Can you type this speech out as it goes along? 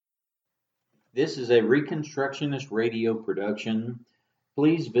This is a Reconstructionist radio production.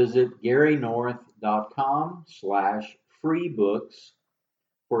 Please visit garynorth.com/freebooks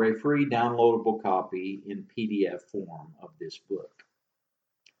for a free downloadable copy in PDF form of this book.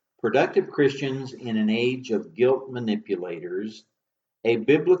 Productive Christians in an Age of Guilt Manipulators, a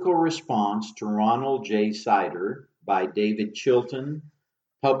Biblical Response to Ronald J. Sider by David Chilton,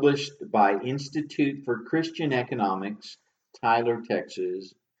 published by Institute for Christian Economics, Tyler,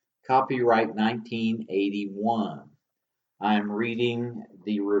 Texas, copyright 1981. I am reading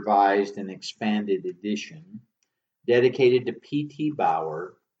the revised and expanded edition, dedicated to P.T.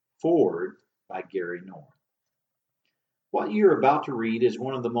 Bauer, forward by Gary North. What you're about to read is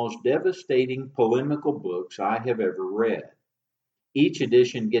one of the most devastating polemical books I have ever read. Each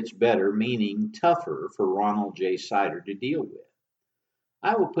edition gets better, meaning tougher for Ronald J. Sider to deal with.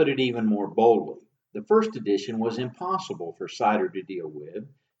 I will put it even more boldly. The first edition was impossible for Sider to deal with,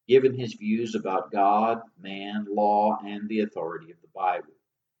 given his views about God, man, law, and the authority of the Bible.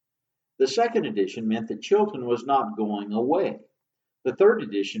 The second edition meant that Chilton was not going away. The third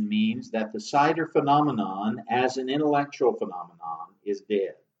edition means that the Sider phenomenon as an intellectual phenomenon is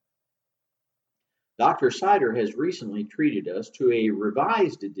dead. Dr. Sider has recently treated us to a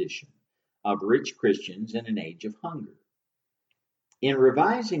revised edition of Rich Christians in an Age of Hunger. In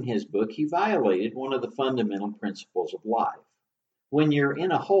revising his book, he violated one of the fundamental principles of life. When you're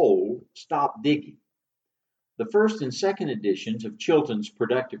in a hole, stop digging. The first and second editions of Chilton's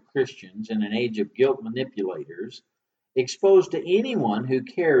Productive Christians in an Age of Guilt Manipulators exposed to anyone who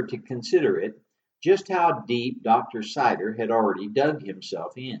cared to consider it just how deep Dr. Sider had already dug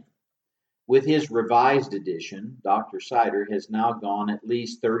himself in. With his revised edition, Dr. Sider has now gone at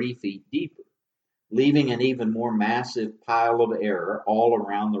least 30 feet deeper, leaving an even more massive pile of error all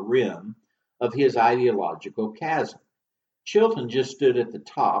around the rim of his ideological chasm. Chilton just stood at the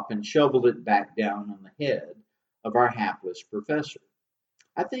top and shoveled it back down on the head of our hapless professor.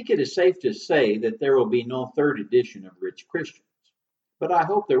 I think it is safe to say that there will be no third edition of Rich Christians, but I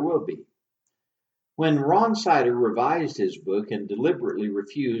hope there will be. When Ron Sider revised his book and deliberately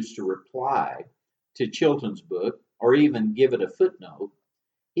refused to reply to Chilton's book or even give it a footnote,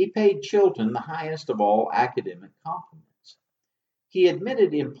 he paid Chilton the highest of all academic compliments. He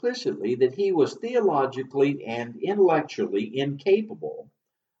admitted implicitly that he was theologically and intellectually incapable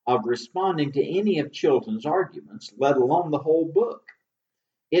of responding to any of Chilton's arguments, let alone the whole book.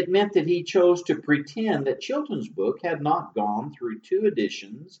 It meant that he chose to pretend that Chilton's book had not gone through 2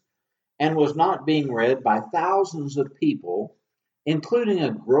 editions and was not being read by thousands of people, including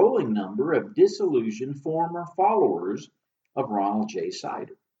a growing number of disillusioned former followers of Ronald J.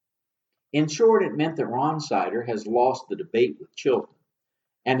 Sider. In short, it meant that Ron Sider has lost the debate with Chilton,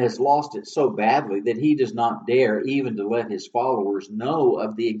 and has lost it so badly that he does not dare even to let his followers know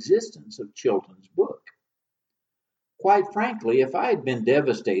of the existence of Chilton's book. Quite frankly, if I had been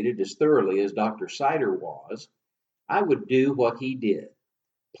devastated as thoroughly as Dr. Sider was, I would do what he did.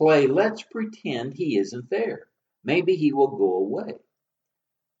 Play let's pretend he isn't there. Maybe he will go away.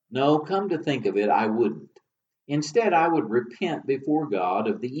 No, come to think of it, I wouldn't. Instead, I would repent before God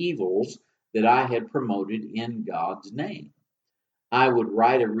of the evils that I had promoted in God's name. I would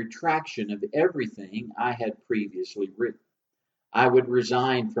write a retraction of everything I had previously written. I would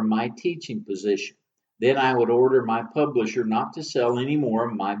resign from my teaching position. Then I would order my publisher not to sell any more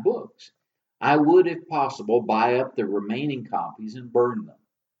of my books. I would, if possible, buy up the remaining copies and burn them.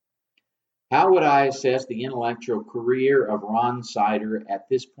 How would I assess the intellectual career of Ron Sider at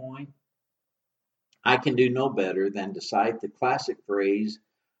this point? I can do no better than to cite the classic phrase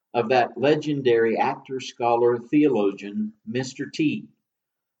of that legendary actor, scholar, theologian, Mr. T,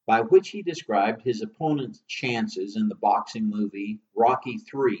 by which he described his opponent's chances in the boxing movie Rocky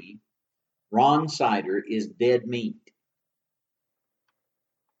III. Ron Sider is dead meat.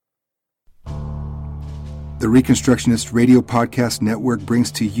 The Reconstructionist Radio Podcast Network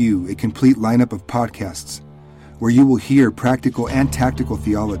brings to you a complete lineup of podcasts where you will hear practical and tactical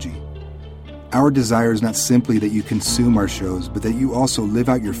theology. Our desire is not simply that you consume our shows, but that you also live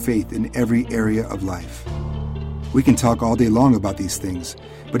out your faith in every area of life. We can talk all day long about these things,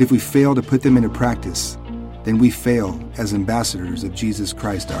 but if we fail to put them into practice, then we fail as ambassadors of Jesus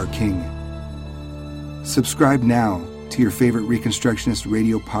Christ, our King. Subscribe now to your favorite Reconstructionist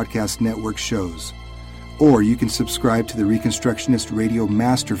Radio Podcast Network shows, or you can subscribe to the Reconstructionist Radio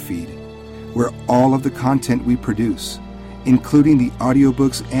Master Feed, where all of the content we produce, including the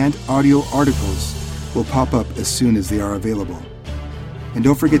audiobooks and audio articles, will pop up as soon as they are available. And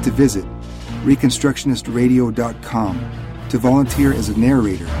don't forget to visit ReconstructionistRadio.com to volunteer as a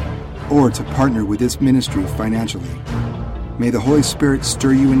narrator or to partner with this ministry financially. May the Holy Spirit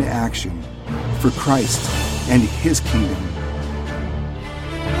stir you into action for Christ and His kingdom.